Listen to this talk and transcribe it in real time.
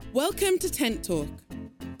Welcome to Tent Talk,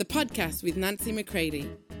 the podcast with Nancy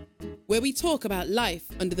McCready, where we talk about life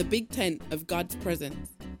under the big tent of God's presence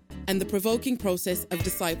and the provoking process of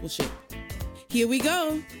discipleship. Here we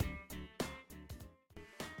go.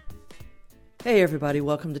 Hey everybody,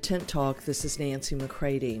 welcome to Tent Talk. This is Nancy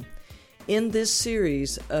McCready. In this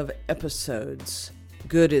series of episodes,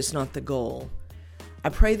 Good is Not the Goal, I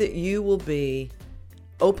pray that you will be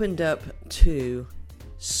opened up to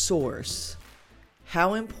source,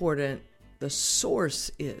 how important the source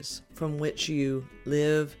is from which you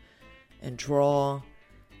live and draw,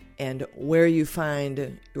 and where you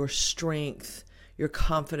find your strength, your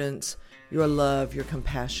confidence, your love, your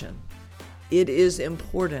compassion. It is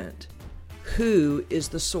important. Who is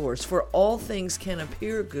the source? For all things can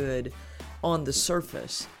appear good on the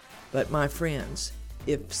surface, but my friends,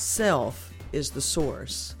 if self is the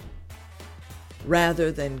source,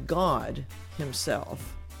 rather than God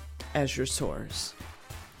Himself as your source,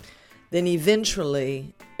 then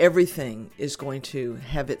eventually everything is going to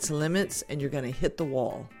have its limits and you're going to hit the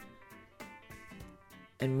wall.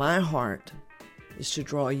 And my heart is to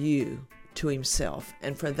draw you to Himself.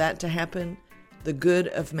 And for that to happen, the good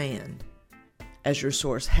of man as your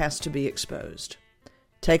source has to be exposed.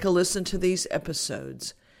 Take a listen to these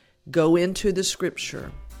episodes. Go into the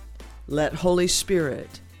scripture. Let Holy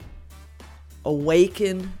Spirit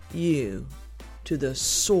awaken you to the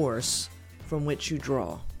source from which you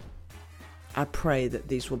draw. I pray that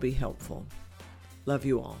these will be helpful. Love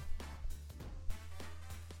you all.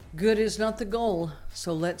 Good is not the goal,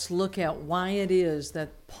 so let's look at why it is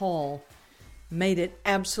that Paul made it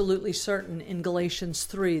absolutely certain in Galatians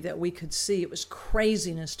 3 that we could see it was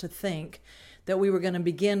craziness to think that we were going to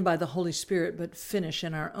begin by the Holy Spirit but finish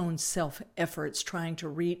in our own self-efforts, trying to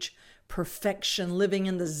reach perfection, living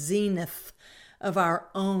in the zenith of our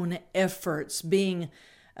own efforts, being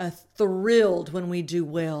thrilled when we do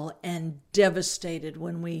well and devastated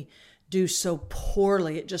when we do so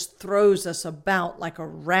poorly. It just throws us about like a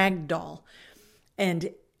rag doll. And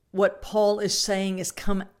what Paul is saying is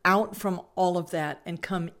come out from all of that and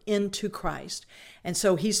come into Christ. And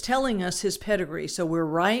so he's telling us his pedigree. So we're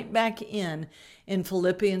right back in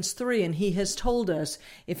Philippians 3. And he has told us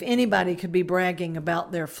if anybody could be bragging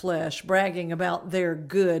about their flesh, bragging about their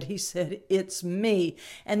good, he said, it's me.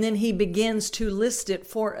 And then he begins to list it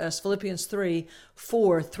for us, Philippians 3,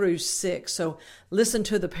 4 through 6. So listen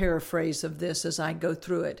to the paraphrase of this as I go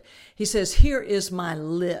through it. He says, here is my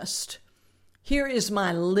list. Here is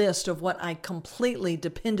my list of what I completely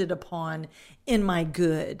depended upon in my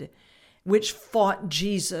good, which fought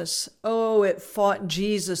Jesus. Oh, it fought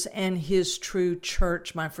Jesus and His true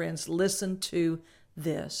church, my friends. Listen to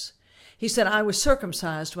this. He said, I was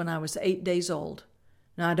circumcised when I was 8 days old.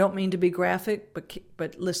 Now, I don't mean to be graphic,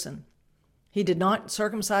 but listen. He did not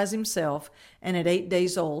circumcise himself, and at 8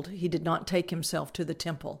 days old, he did not take himself to the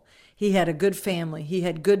temple. He had a good family. He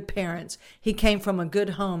had good parents. He came from a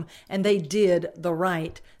good home, and they did the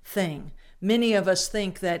right thing. Many of us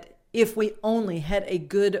think that if we only had a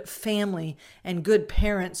good family and good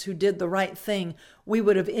parents who did the right thing, we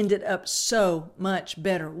would have ended up so much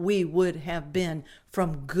better. We would have been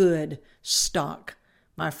from good stock.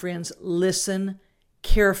 My friends, listen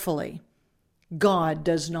carefully. God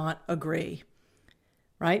does not agree,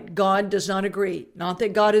 right? God does not agree. Not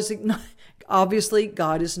that God is, obviously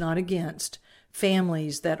God is not against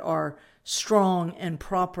families that are strong and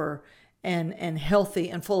proper and healthy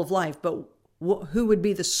and full of life, but who would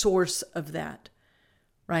be the source of that,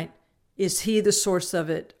 right? Is He the source of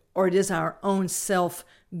it, or it is our own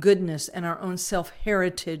self-goodness and our own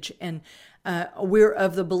self-heritage? And we're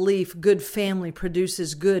of the belief good family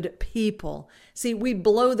produces good people. See, we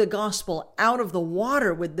blow the gospel out of the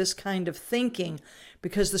water with this kind of thinking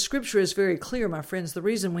because the scripture is very clear, my friends. The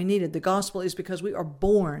reason we needed the gospel is because we are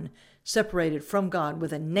born separated from God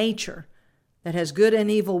with a nature that has good and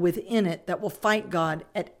evil within it that will fight God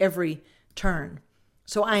at every turn.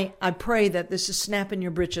 So I pray that this is snapping your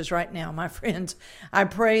britches right now, my friends. I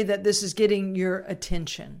pray that this is getting your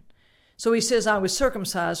attention. So he says, I was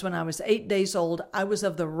circumcised when I was 8 days old. I was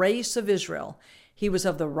of the race of Israel. He was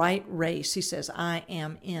of the right race. He says, I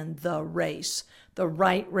am in the race, the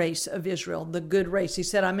right race of Israel, the good race. He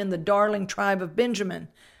said, I'm in the darling tribe of Benjamin.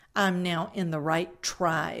 I'm now in the right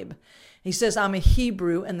tribe. He says, I'm a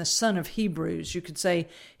Hebrew and the son of Hebrews. You could say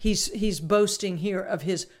he's boasting here of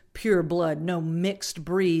his pure blood. No mixed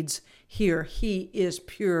breeds here. He is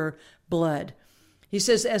pure blood. He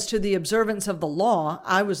says, as to the observance of the law,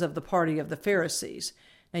 I was of the party of the Pharisees.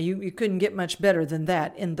 Now, you couldn't get much better than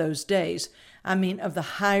that in those days. I mean, of the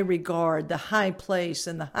high regard, the high place,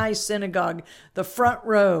 and the high synagogue, the front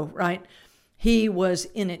row, right? He was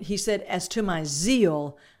in it. He said, as to my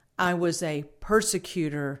zeal, I was a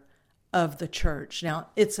persecutor of the church. Now,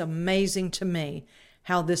 it's amazing to me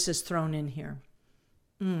how this is thrown in here.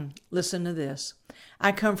 Listen to this.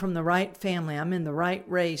 I come from the right family. I'm in the right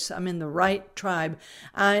race. I'm in the right tribe.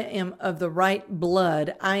 I am of the right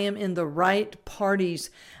blood. I am in the right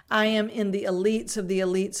parties. I am in the elites of the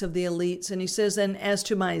elites of the elites. And he says, and as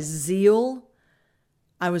to my zeal,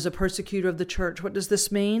 I was a persecutor of the church. What does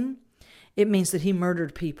this mean? It means that he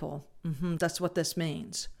murdered people. That's what this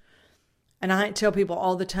means. And I tell people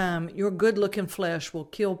all the time, your good-looking flesh will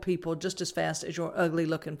kill people just as fast as your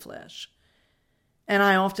ugly-looking flesh. And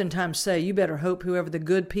I oftentimes say, you better hope whoever the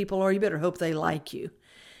good people are, you better hope they like you.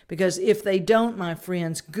 Because if they don't, my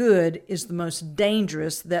friends, good is the most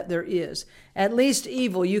dangerous that there is. At least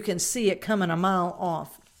evil, you can see it coming a mile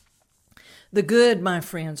off. The good, my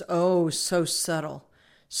friends, oh, so subtle.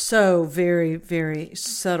 So very, very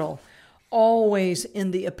subtle. Always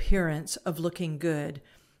in the appearance of looking good,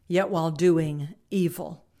 yet while doing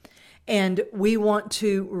evil. And we want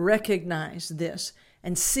to recognize this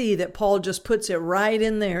and see that Paul just puts it right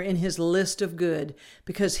in there in his list of good,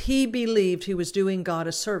 because he believed he was doing God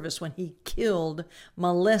a service when he killed,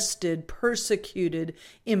 molested, persecuted,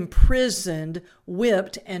 imprisoned,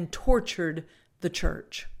 whipped, and tortured the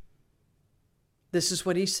church. This is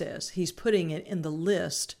what he says. He's putting it in the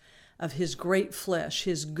list of his great flesh,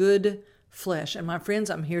 his good flesh. And my friends,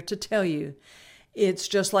 I'm here to tell you, it's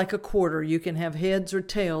just like a quarter. You can have heads or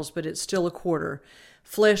tails, but it's still a quarter.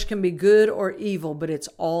 Flesh can be good or evil, but it's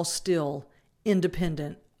all still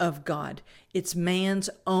independent of God. It's man's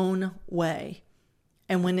own way.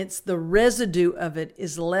 And when it's the residue of it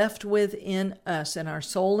is left within us, in our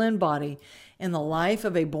soul and body, in the life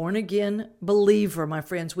of a born-again believer, my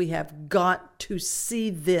friends, we have got to see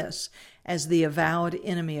this as the avowed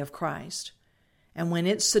enemy of Christ. And when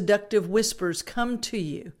its seductive whispers come to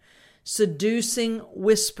you, seducing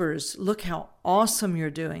whispers, look how awesome you're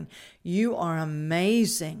doing. You are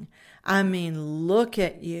amazing. I mean, look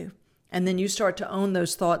at you. And then you start to own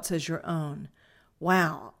those thoughts as your own.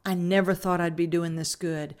 Wow, I never thought I'd be doing this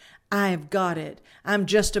good. I've got it. I'm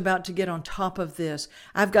just about to get on top of this.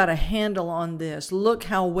 I've got a handle on this. Look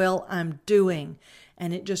how well I'm doing.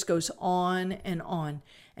 And it just goes on, and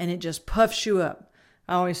it just puffs you up.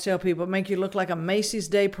 I always tell people, make you look like a Macy's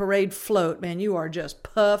Day Parade float. Man, you are just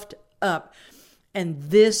puffed up. And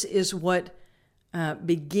this is what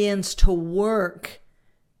begins to work,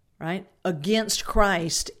 right, against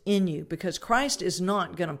Christ in you. Because Christ is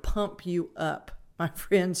not going to pump you up, my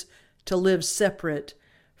friends, to live separate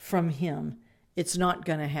from him. It's not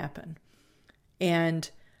going to happen. And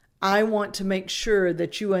I want to make sure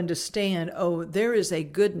that you understand, oh, there is a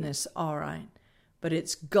goodness, all right, but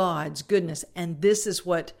it's God's goodness. And this is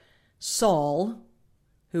what Saul,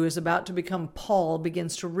 who is about to become Paul,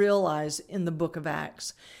 begins to realize in the book of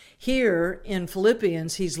Acts. Here in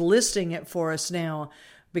Philippians, he's listing it for us now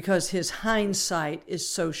because his hindsight is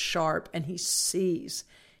so sharp, and he sees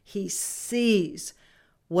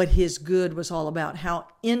what his good was all about, how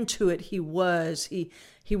into it he was.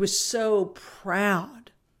 He was so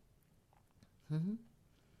proud. And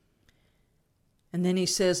then he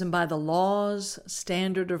says, and by the law's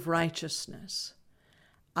standard of righteousness,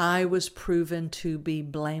 I was proven to be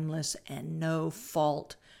blameless, and no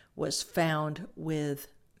fault was found with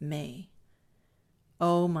me.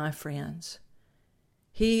 Oh, my friends,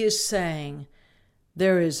 he is saying,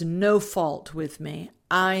 there is no fault with me.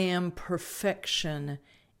 I am perfection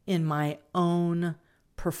in my own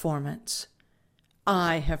performance.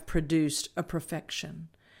 I have produced a perfection.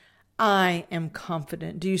 I am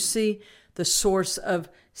confident. Do you see the source of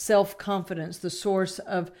self-confidence, the source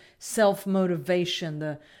of self-motivation,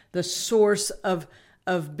 the source of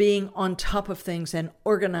being on top of things and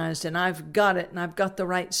organized, and I've got it, and I've got the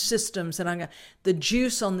right systems, and I got the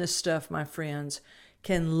juice on this stuff, my friends,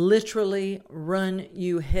 can literally run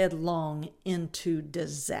you headlong into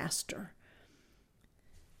disaster.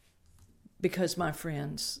 Because, my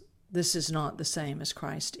friends, this is not the same as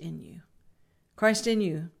Christ in you. Christ in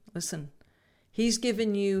you, listen, he's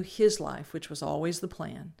given you his life, which was always the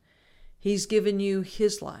plan. He's given you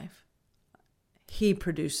his life. He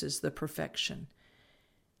produces the perfection.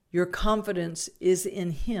 Your confidence is in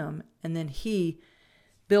him, and then he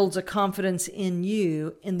builds a confidence in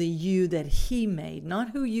you, in the you that he made,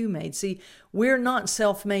 not who you made. See, we're not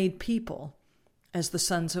self-made people as the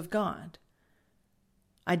sons of God.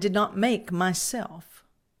 I did not make myself,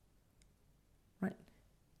 right?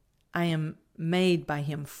 I am made by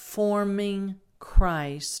him, forming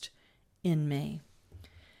Christ in me.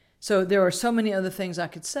 So there are so many other things I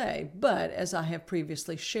could say, but as I have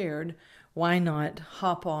previously shared, why not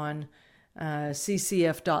hop on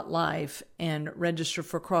ccf.life, and register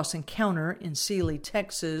for Cross Encounter in Sealy,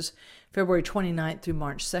 Texas, February 29th through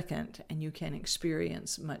March 2nd, and you can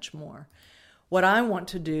experience much more. What I want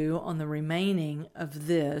to do on the remaining of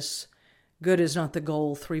this Good is Not the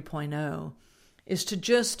Goal 3.0 is to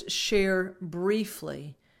just share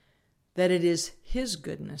briefly that it is His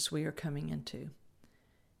goodness we are coming into.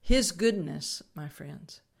 His goodness, my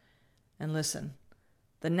friends. And listen,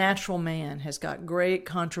 the natural man has got great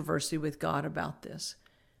controversy with God about this,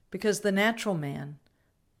 because the natural man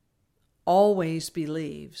always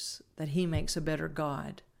believes that he makes a better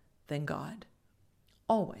God than God.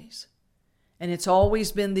 Always. And it's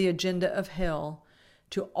always been the agenda of hell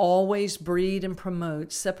to always breed and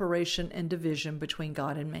promote separation and division between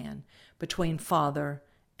God and man, between father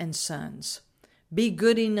and sons. Be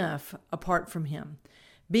good enough apart from Him.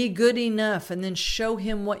 Be good enough and then show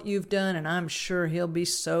Him what you've done, and I'm sure He'll be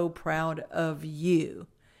so proud of you.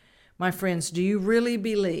 My friends, do you really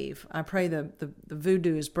believe, I pray the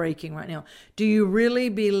voodoo is breaking right now, do you really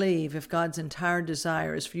believe, if God's entire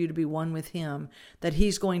desire is for you to be one with Him, that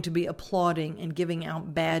He's going to be applauding and giving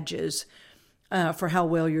out badges for how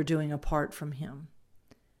well you're doing apart from Him?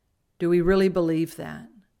 Do we really believe that?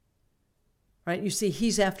 Right? You see,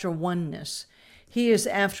 He's after oneness. He is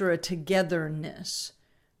after a togetherness,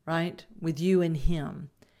 right, with you and Him.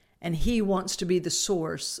 And He wants to be the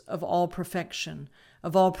source of all perfection,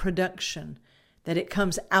 of all production, that it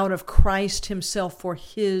comes out of Christ Himself for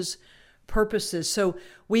His purposes. So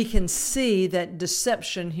we can see that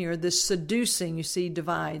deception here, this seducing, you see,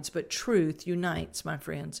 divides, but truth unites, my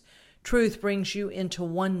friends. Truth brings you into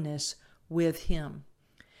oneness with Him.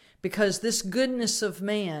 Because this goodness of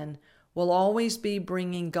man will always be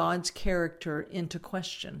bringing God's character into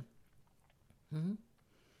question.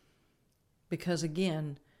 Because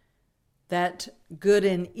again, that good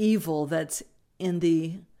and evil that's in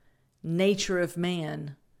the nature of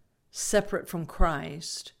man, separate from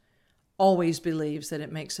Christ, always believes that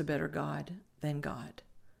it makes a better God than God.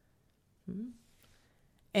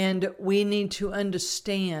 And we need to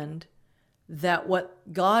understand that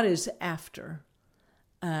what God is after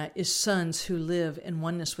is sons who live in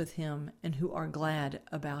oneness with Him and who are glad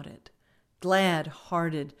about it.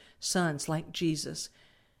 Glad-hearted sons like Jesus.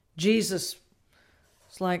 Jesus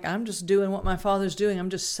is like, I'm just doing what my Father's doing. I'm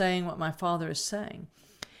just saying what my Father is saying.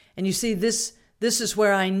 And you see, this is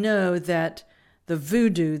where I know that the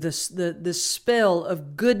voodoo, this spell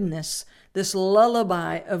of goodness, this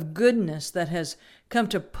lullaby of goodness that has come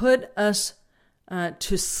to put us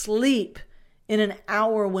to sleep in an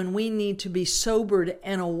hour when we need to be sobered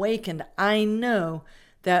and awakened. I know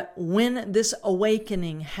that when this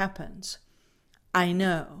awakening happens, I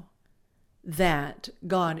know that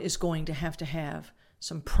God is going to have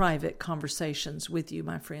some private conversations with you,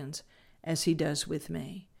 my friends, as He does with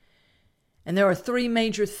me. And there are 3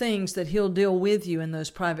 major things that He'll deal with you in those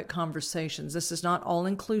private conversations. This is not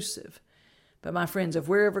all-inclusive. But my friends, if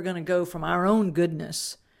we're ever going to go from our own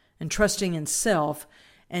goodness and trusting in self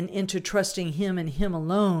and into trusting Him and Him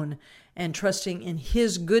alone and trusting in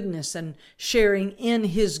His goodness and sharing in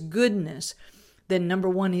His goodness, then number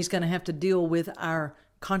 1, He's going to have to deal with our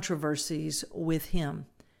controversies with Him.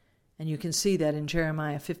 And you can see that in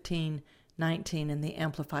Jeremiah 15:19 in the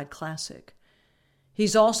Amplified Classic.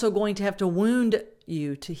 He's also going to have to wound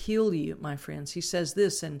you to heal you, my friends. He says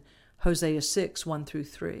this in Hosea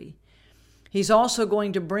 6:1-3. He's also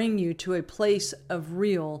going to bring you to a place of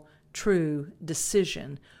real, true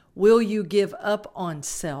decision. Will you give up on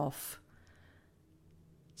self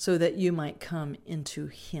so that you might come into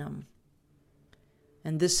Him?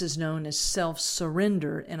 And this is known as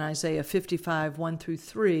self-surrender in Isaiah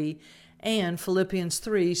 55:1-3 and Philippians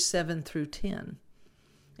 3:7-10.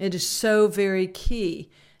 It is so very key.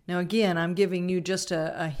 Now again, I'm giving you just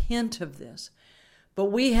a hint of this. But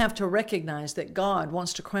we have to recognize that God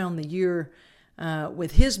wants to crown the year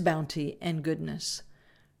with His bounty and goodness.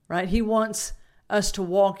 Right? He wants us to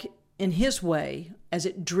walk in His way as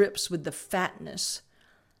it drips with the fatness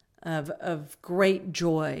of great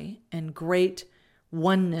joy and great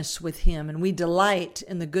oneness with Him. And we delight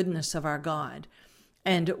in the goodness of our God.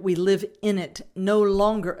 And we live in it, no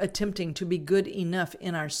longer attempting to be good enough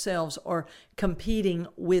in ourselves or competing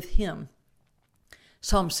with Him.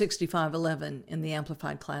 Psalm 65:11 in the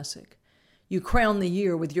Amplified Classic. You crown the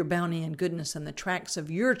year with your bounty and goodness, and the tracks of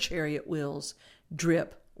your chariot wheels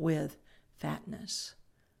drip with fatness.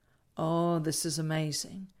 Oh, this is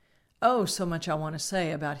amazing. Oh, so much I want to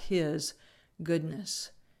say about His goodness.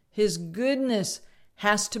 His goodness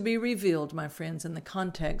has to be revealed, my friends, in the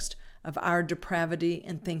context of our depravity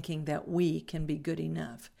and thinking that we can be good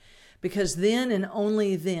enough. Because then and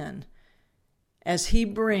only then, as He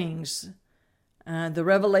brings the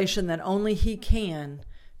revelation that only He can,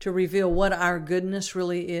 to reveal what our goodness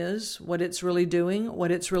really is, what it's really doing,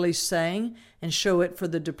 what it's really saying, and show it for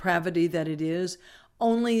the depravity that it is.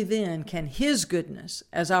 Only then can His goodness,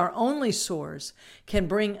 as our only source, can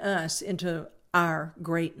bring us into our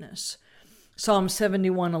greatness. Psalm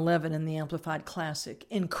 71:11 in the Amplified Classic,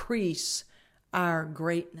 increase our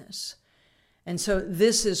greatness. And so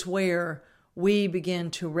this is where we begin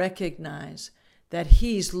to recognize that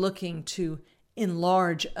He's looking to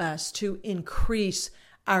enlarge us, to increase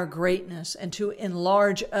our greatness, and to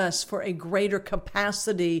enlarge us for a greater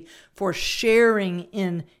capacity for sharing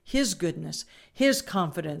in His goodness, His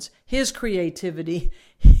confidence, His creativity,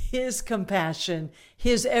 His compassion,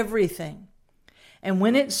 His everything. And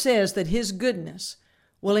when it says that His goodness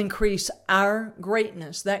will increase our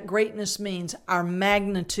greatness, that greatness means our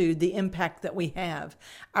magnitude, the impact that we have,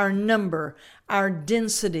 our number, our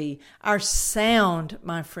density, our sound,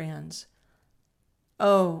 my friends.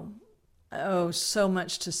 Oh, so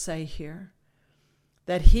much to say here.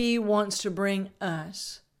 That He wants to bring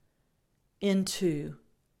us into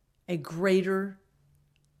a greater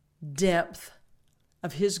depth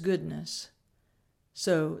of His goodness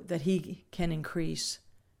so that He can increase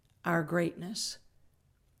our greatness.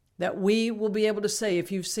 That we will be able to say,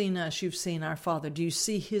 if you've seen us, you've seen our Father. Do you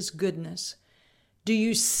see His goodness? Do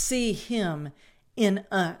you see Him in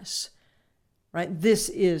us? Right? This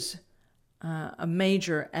is a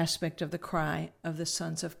major aspect of the cry of the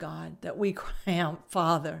sons of God, that we cry out,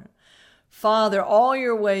 Father, Father, all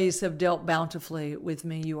your ways have dealt bountifully with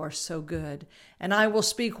me. You are so good. And I will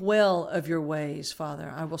speak well of your ways,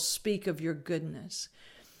 Father. I will speak of your goodness.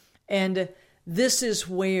 And this is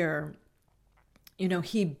where,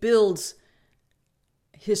 He builds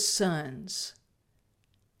His sons.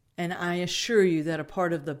 And I assure you that a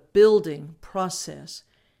part of the building process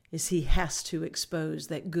is He has to expose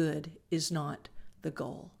that good is not the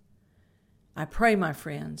goal. I pray, my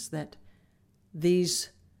friends, that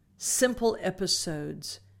these simple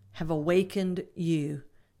episodes have awakened you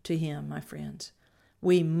to Him, my friends.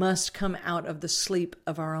 We must come out of the sleep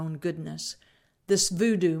of our own goodness. This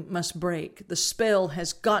voodoo must break. The spell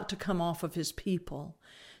has got to come off of His people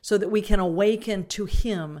so that we can awaken to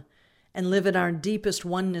Him and live in our deepest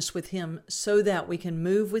oneness with Him, so that we can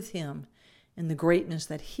move with Him in the greatness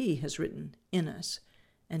that He has written in us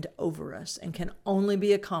and over us, and can only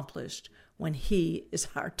be accomplished when He is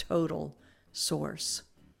our total source.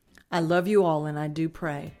 I love you all, and I do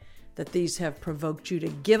pray that these have provoked you to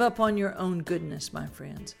give up on your own goodness, my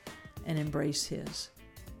friends, and embrace His.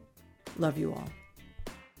 Love you all.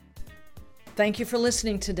 Thank you for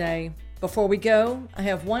listening today. Before we go, I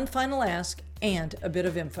have one final ask and a bit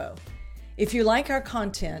of info. If you like our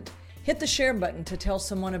content, hit the share button to tell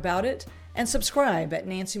someone about it, and subscribe at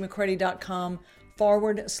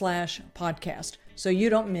nancymccready.com/podcast so you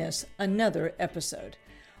don't miss another episode.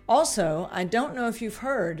 Also, I don't know if you've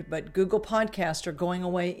heard, but Google Podcasts are going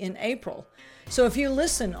away in April. So if you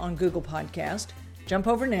listen on Google Podcast, jump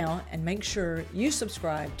over now and make sure you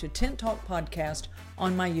subscribe to Tent Talk Podcast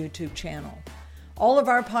on my YouTube channel. All of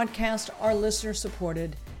our podcasts are listener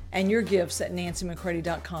supported, and your gifts at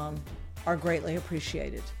nancymccready.com are greatly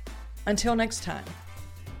appreciated. Until next time.